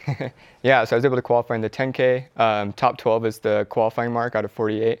on. Yeah, so I was able to qualify in the 10K. Top 12 is the qualifying mark out of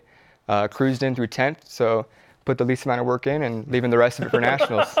 48. Cruised in through 10th, so put the least amount of work in and leaving the rest of it for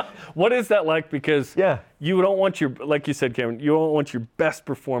nationals. What is that like? Because you don't want your, like you said, Cameron, you don't want your best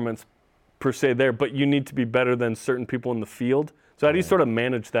performance per se there, but you need to be better than certain people in the field. So how do you sort of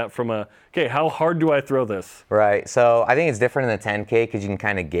manage that from how hard do I throw this? Right. So I think it's different in the 10K because you can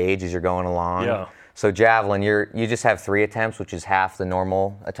kind of gauge as you're going along. Yeah. So javelin, you just have 3 attempts, which is half the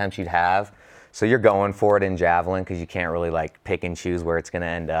normal attempts you'd have. So you're going for it in javelin because you can't really like pick and choose where it's going to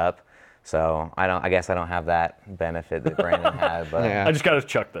end up. So I guess I don't have that benefit that Brandon had, but Yeah. I just got to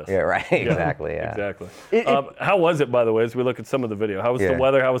chuck this. yeah, right, exactly, yeah. Exactly. How was it, by the way, as we look at some of the video? How was the Yeah.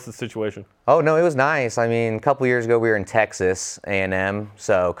 weather? How was the situation? Oh no, it was nice. I mean, a couple years ago we were in Texas, A&M,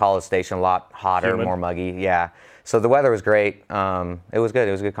 so College Station, a lot hotter, Humid. more muggy. Yeah. So the weather was great. It was good.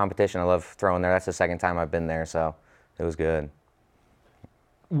 It was a good competition. I love throwing there. That's the second time I've been there, so it was good.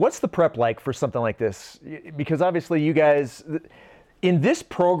 What's the prep like for something like this? Because obviously you guys, in this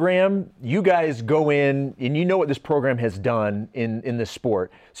program, you guys go in and you know what this program has done in this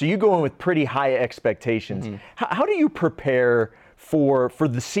sport. So you go in with pretty high expectations. Mm-hmm. How do you prepare for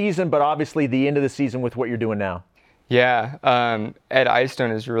the season, but obviously the end of the season with what you're doing now? Yeah, Ed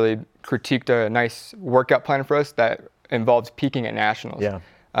Eystone has really critiqued a nice workout plan for us that involves peaking at nationals. Yeah.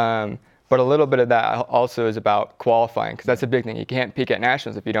 But a little bit of that also is about qualifying, because that's a big thing. You can't peak at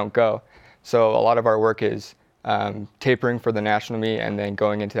nationals if you don't go. So a lot of our work is tapering for the national meet and then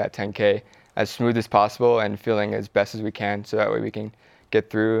going into that 10K as smooth as possible and feeling as best as we can, so that way we can get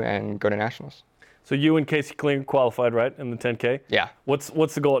through and go to nationals. So you and Casey Klinger qualified, right, in the 10K? Yeah. What's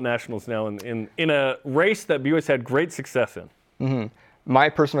the goal at nationals now in a race that BYU's had great success in? Mm-hmm. My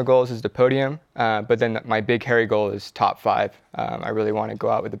personal goal is the podium, but then my big hairy goal is top 5. I really want to go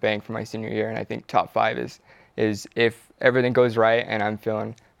out with a bang for my senior year, and I think top 5 is if everything goes right and I'm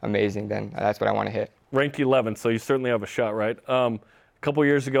feeling amazing, then that's what I want to hit. Ranked 11th, so you certainly have a shot, right? A couple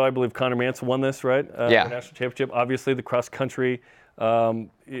years ago, I believe Connor Manson won this, right? Yeah. The national championship. Obviously, the cross country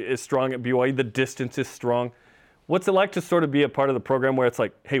is strong at BYU. The distance is strong. What's it like to sort of be a part of the program where it's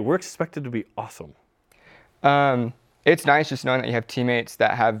like, hey, we're expected to be awesome? It's nice just knowing that you have teammates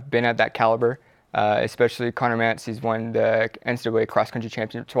that have been at that caliber, especially Connor Mantz. He's won the NCAA cross-country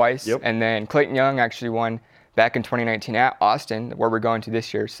championship twice. Yep. And then Clayton Young actually won back in 2019 at Austin, where we're going to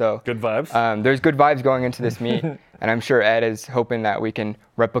this year. So good vibes. There's good vibes going into this meet, and I'm sure Ed is hoping that we can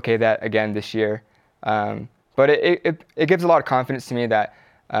replicate that again this year. But it gives a lot of confidence to me that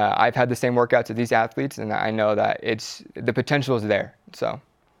I've had the same workouts as these athletes, and I know that the potential is there. So.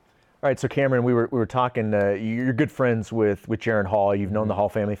 All right, so Cameron, we were talking. You're good friends with Jaron Hall. You've known the Hall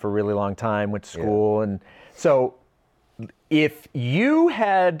family for a really long time. Went to school, and so if you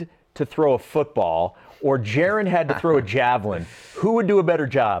had to throw a football or Jaron had to throw a javelin, who would do a better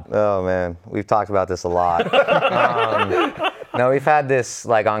job? Oh man, we've talked about this a lot. No, we've had this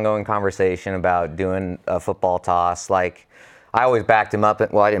ongoing conversation about doing a football toss. I always backed him up.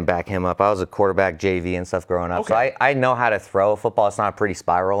 Well, I didn't back him up. I was a quarterback JV and stuff growing up. Okay. So I know how to throw a football. It's not a pretty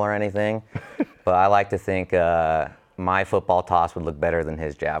spiral or anything. But I like to think my football toss would look better than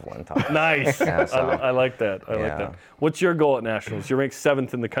his javelin toss. Nice. Yeah, so, I like that. I like that. What's your goal at nationals? You're ranked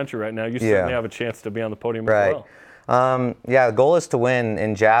 7th in the country right now. You certainly have a chance to be on the podium as well. Yeah, the goal is to win.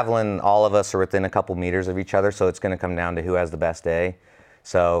 In javelin, all of us are within a couple meters of each other, so it's going to come down to who has the best day.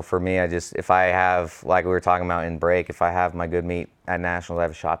 So for me, if I have, like we were talking about in break, if I have my good meet at nationals, I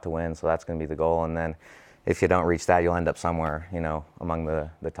have a shot to win. So that's going to be the goal. And then if you don't reach that, you'll end up somewhere, among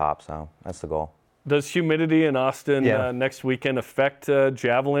the top. So that's the goal. Does humidity in Austin next weekend affect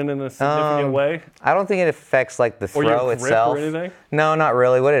javelin in a significant way? I don't think it affects like the throw or your grip itself. Or anything? No, not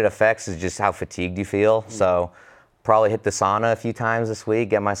really. What it affects is just how fatigued you feel. So probably hit the sauna a few times this week,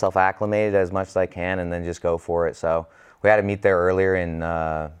 get myself acclimated as much as I can, and then just go for it. So we had a meet there earlier in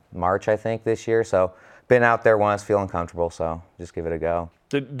March, I think, this year. So been out there once, feeling comfortable. So just give it a go.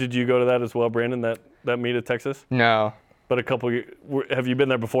 Did you go to that as well, Brandon? That meet at Texas? No. But have you been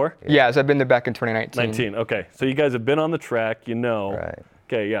there before? Yeah, so I've been there back in 2019. 19, okay. So you guys have been on the track, Right.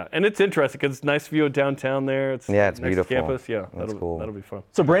 Okay, yeah. And it's interesting because it's nice view of downtown there. It's beautiful. next to campus. Yeah, that's cool. That'll be fun.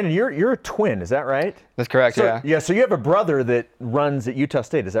 So Brandon, you're a twin, is that right? That's correct, So, yeah. Yeah, so you have a brother that runs at Utah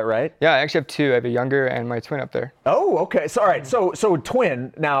State, is that right? Yeah, I actually have two. I have a younger and my twin up there. Oh, okay. So all right. So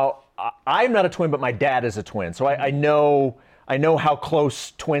twin. Now I'm not a twin, but my dad is a twin. So I know how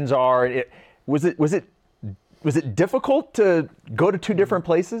close twins are. Was it difficult to go to two different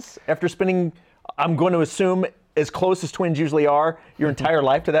places after spending, I'm going to assume, as close as twins usually are, your entire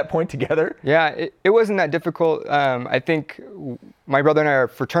life to that point together? Yeah, it wasn't that difficult. I think my brother and I are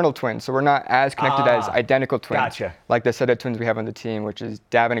fraternal twins, so we're not as connected as identical twins. Gotcha. Like the set of twins we have on the team, which is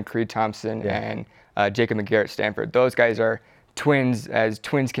Davin and Creed Thompson and Jacob and Garrett Stanford. Those guys are twins as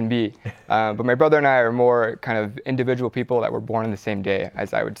twins can be. But my brother and I are more kind of individual people that were born on the same day,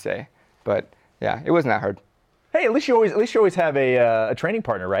 as I would say. But yeah, it wasn't that hard. Hey, at least you always have a training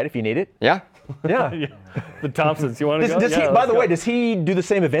partner, right? If you need it. Yeah. Yeah. The Thompsons, you want to go? By the way, does he do the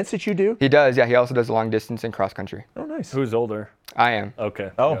same events that you do? He does, yeah. He also does long distance and cross country. Oh, nice. Who's older? I am.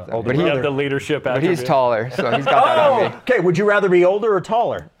 Okay. Oh, yeah. older. But You he- have the leadership But attribute. he's taller, so he's got that on me. Okay, would you rather be older or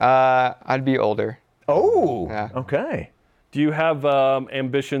taller? I'd be older. Oh, Yeah. okay. Do you have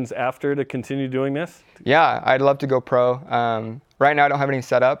ambitions after to continue doing this? Yeah, I'd love to go pro. Right now I don't have any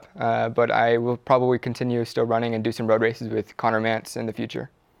set up, but I will probably continue still running and do some road races with Connor Mance in the future.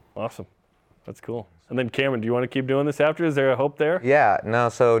 Awesome. That's cool. And then Cameron, do you want to keep doing this after? Is there a hope there? Yeah, no,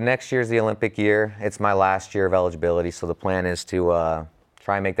 so next year's the Olympic year. It's my last year of eligibility, so the plan is to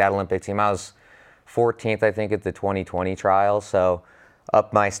try and make that Olympic team. I was 14th, I think, at the 2020 trials, so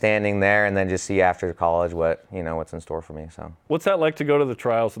up my standing there and then just see after college what's in store for me. So What's that like to go to the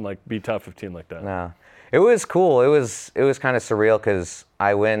trials and be top 15 like that? no. It was cool. It was kind of surreal because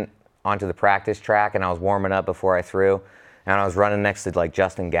I went onto the practice track and I was warming up before I threw. And I was running next to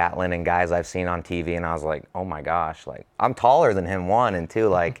Justin Gatlin and guys I've seen on TV, and I was like, oh my gosh, I'm taller than him, one, and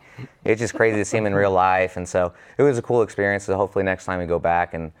two, it's just crazy to see him in real life. And so it was a cool experience. So hopefully next time we go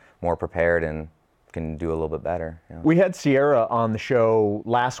back and more prepared and can do a little bit better. Yeah. We had Sierra on the show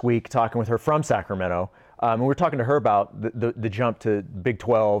last week talking with her from Sacramento. And we were talking to her about the jump to Big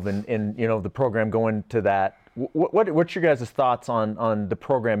 12 and the program going to that. What's your guys' thoughts on the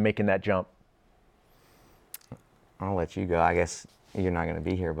program making that jump? I'll let you go. I guess you're not going to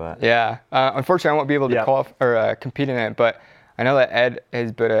be here, but Yeah, unfortunately I won't be able to qualify or compete in it, but I know that Ed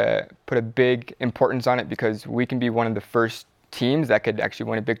has put a big importance on it because we can be one of the first teams that could actually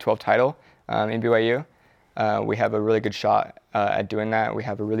win a Big 12 title in BYU. We have a really good shot at doing that. We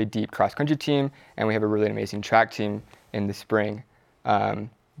have a really deep cross-country team, and we have a really amazing track team in the spring.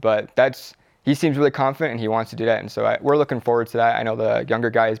 But he seems really confident, and he wants to do that, and so we're looking forward to that. I know the younger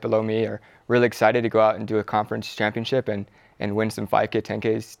guys below me are really excited to go out and do a conference championship and win some 5K,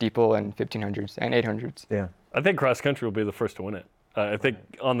 10Ks, steeple, and 1500s and 800s. Yeah. I think cross country will be the first to win it. I think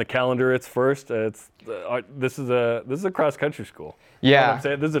on the calendar it's first. This is a cross country school. You know what Yeah. I'm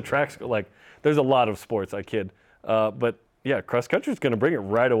saying? This is a track school. There's a lot of sports. I kid. But yeah, cross country is going to bring it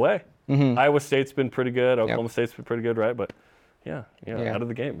right away. Mm-hmm. Iowa State's been pretty good. Oklahoma State's been pretty good, right? But yeah, out of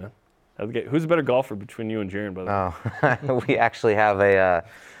the gate, man. Out of the gate. Who's a better golfer between you and Jaron, by the way? we actually have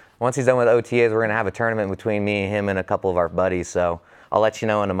once he's done with OTAs, we're going to have a tournament between me, him, and a couple of our buddies. So I'll let you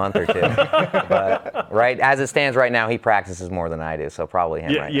know in a month or two. But as it stands right now, he practices more than I do, so probably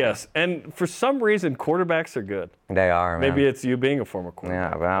him right Yes, and for some reason, quarterbacks are good. now. They are, man. Maybe it's you being a former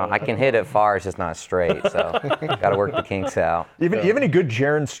quarterback. Yeah, well, I can hit it far, it's just not straight, so got to work the kinks out. You have any good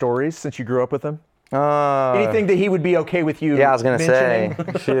Jaron stories since you grew up with him? Uh, Anything that he would be okay with you? Yeah, I was going to say,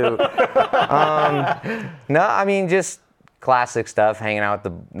 mentioning? shoot. No, I mean, just classic stuff, hanging out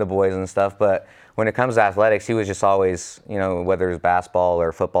with the boys and stuff. But when it comes to athletics, he was just always, whether it was basketball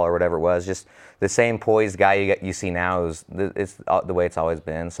or football or whatever it was, just the same poised guy you see now. It's the way it's always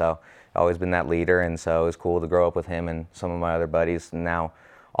been. So always been that leader, and so it was cool to grow up with him and some of my other buddies. And now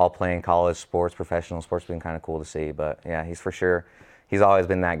all playing college sports, professional sports, been kind of cool to see. But yeah, he's always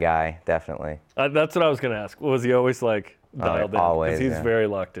been that guy, definitely. That's what I was going to ask. Was he always like dialed in? Always, because he's very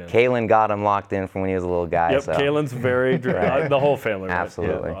locked in. Kalen got him locked in from when he was a little guy. Yep, so. Kalen's very the whole family. Right?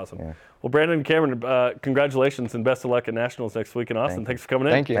 Absolutely. Yeah, awesome. Yeah. Well, Brandon and Cameron, congratulations and best of luck at Nationals next week in Austin. Thanks for coming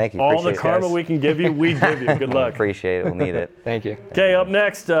in. Thank you. Thank you. All the Appreciate it, karma guys. we can give you, we give you. Good luck. Appreciate it. We'll need it. Thank you. Okay, up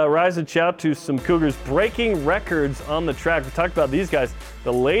next, rise and shout to some Cougars breaking records on the track. We talked about these guys.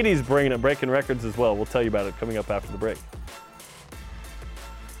 The ladies breaking records as well. We'll tell you about it coming up after the break.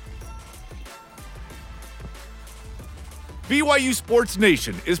 BYU Sports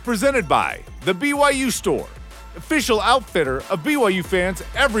Nation is presented by the BYU Store, official outfitter of BYU fans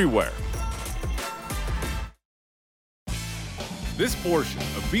everywhere. This portion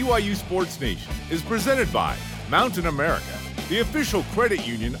of BYU Sports Nation is presented by Mountain America, the official credit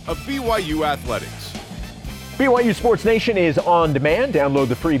union of BYU Athletics. BYU Sports Nation is on demand. Download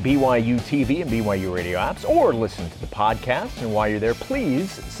the free BYU TV and BYU radio apps or listen to the podcast. And while you're there, please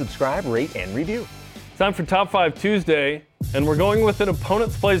subscribe, rate, and review. Time for Top 5 Tuesday, and we're going with an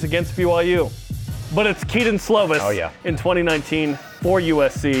opponent's plays against BYU. But it's Keaton Slovis in 2019 for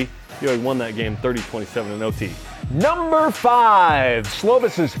USC. BYU won that game 30-27 in OT. Number 5,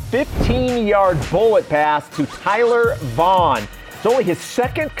 Slovis's 15-yard bullet pass to Tyler Vaughn. It's only his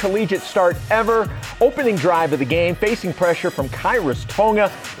second collegiate start ever. Opening drive of the game, facing pressure from Kairos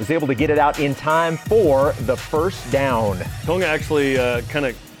Tonga, was able to get it out in time for the first down. Tonga actually kind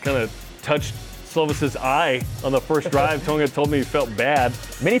of touched Slovis's eye on the first drive. Tonga told me he felt bad.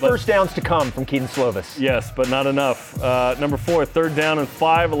 Many first downs to come from Keaton Slovis. Yes, but not enough. Number 4, 3rd down and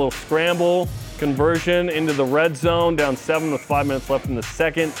 5, a little scramble. Conversion into the red zone, down 7 with 5 minutes left in the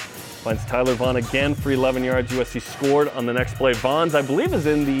second. Finds Tyler Vaughn again for 11 yards. USC scored on the next play. Vaughn's, I believe, is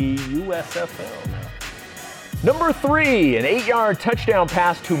in the USFL now. Number 3, an 8-yard touchdown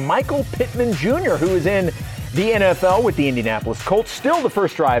pass to Michael Pittman Jr., who is in the NFL with the Indianapolis Colts. Still the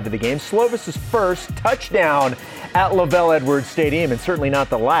first drive of the game. Slovis's first touchdown at Lavelle Edwards Stadium, and certainly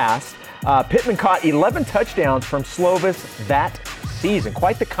not the last. Pittman caught 11 touchdowns from Slovis that season.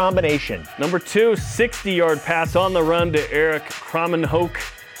 Quite the combination. Number 2, 60-yard pass on the run to Eric Kramenhoek.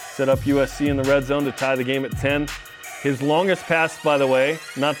 Set up USC in the red zone to tie the game at 10. His longest pass, by the way,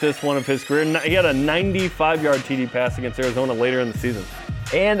 not this one of his career. He had a 95-yard TD pass against Arizona later in the season.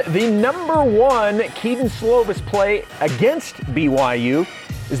 And the number 1 Keaton Slovis play against BYU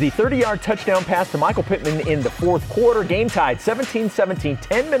is the 30-yard touchdown pass to Michael Pittman in the fourth quarter. Game tied 17-17,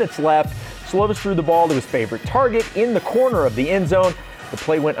 10 minutes left. Slovis threw the ball to his favorite target in the corner of the end zone. The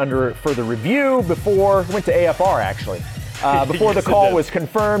play went under further review went to AFR actually. Before the call was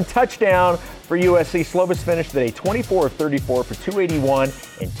confirmed. Touchdown for USC. Slovis finished at a 24 of 34 for 281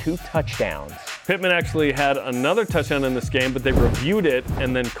 and 2 touchdowns. Pittman actually had another touchdown in this game, but they reviewed it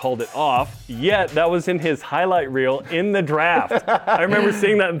and then called it off. Yet that was in his highlight reel in the draft. I remember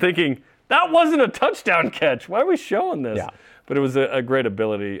seeing that and thinking, that wasn't a touchdown catch. Why are we showing this? Yeah. But it was a great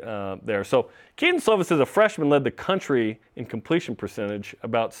ability there. So Keaton Slovis as a freshman led the country in completion percentage,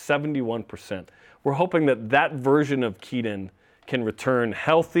 about 71%. We're hoping that version of Keaton can return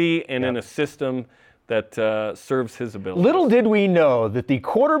healthy and in a system that serves his ability. Little did we know that the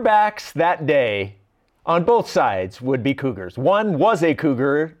quarterbacks that day on both sides would be Cougars. One was a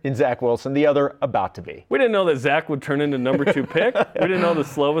Cougar in Zach Wilson, the other about to be. We didn't know that Zach would turn into number 2 pick. We didn't know that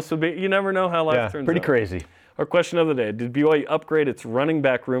Slovis would be. You never know how life turns out. Pretty crazy. Our question of the day, did BYU upgrade its running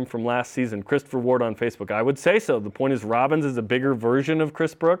back room from last season? Christopher Ward on Facebook. I would say so. The point is Robbins is a bigger version of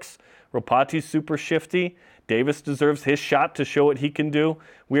Chris Brooks. Ropati's super shifty. Davis deserves his shot to show what he can do.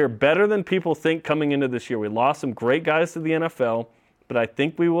 We are better than people think coming into this year. We lost some great guys to the NFL, but I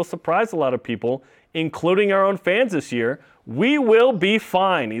think we will surprise a lot of people, including our own fans this year. We will be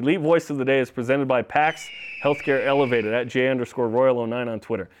fine. Elite Voice of the Day is presented by PAX Healthcare Elevated at J_Royal09 on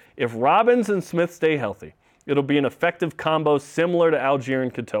Twitter. If Robbins and Smith stay healthy, it'll be an effective combo similar to Algier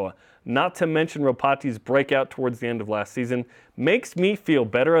and Katoa. Not to mention Ropati's breakout towards the end of last season makes me feel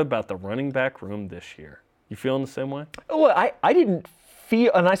better about the running back room this year. You feeling the same way? Well, I didn't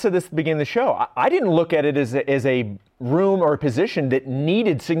feel, and I said this at the beginning of the show, I didn't look at it as a room or a position that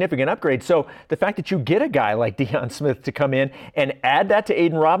needed significant upgrades. So the fact that you get a guy like Deion Smith to come in and add that to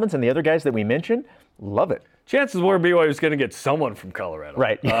Aiden Robbins and the other guys that we mentioned, love it. Chances were BYU was going to get someone from Colorado.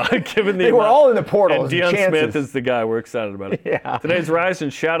 Right. Given they were all in the portal. And Deion Smith is the guy. We're excited about it. Yeah. Today's Rise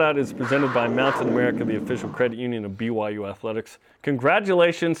and Shout Out is presented by Mountain America, the official credit union of BYU Athletics.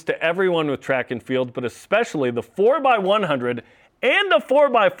 Congratulations to everyone with track and field, but especially the 4x100 and the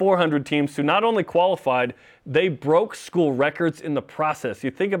 4x400 teams who not only qualified, they broke school records in the process. You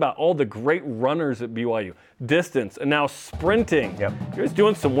think about all the great runners at BYU, distance, and now sprinting. Yep. You're just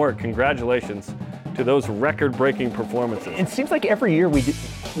doing some work. Congratulations to those record-breaking performances. It seems like every year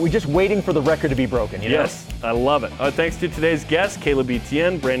we're just waiting for the record to be broken. You know? Yes, I love it. Thanks to today's guests, Caleb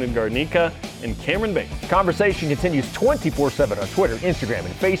Etienne, Brandon Garnica, and Cameron Bates. Conversation continues 24/7 on Twitter, Instagram,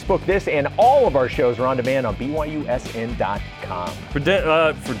 and Facebook. This and all of our shows are on demand on BYUSN.com. For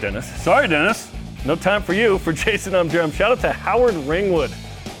Dennis. Sorry, Dennis. No time for you. For Jason, I'm Jarom. Shout out to Howard Ringwood.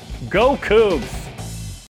 Go Cougs.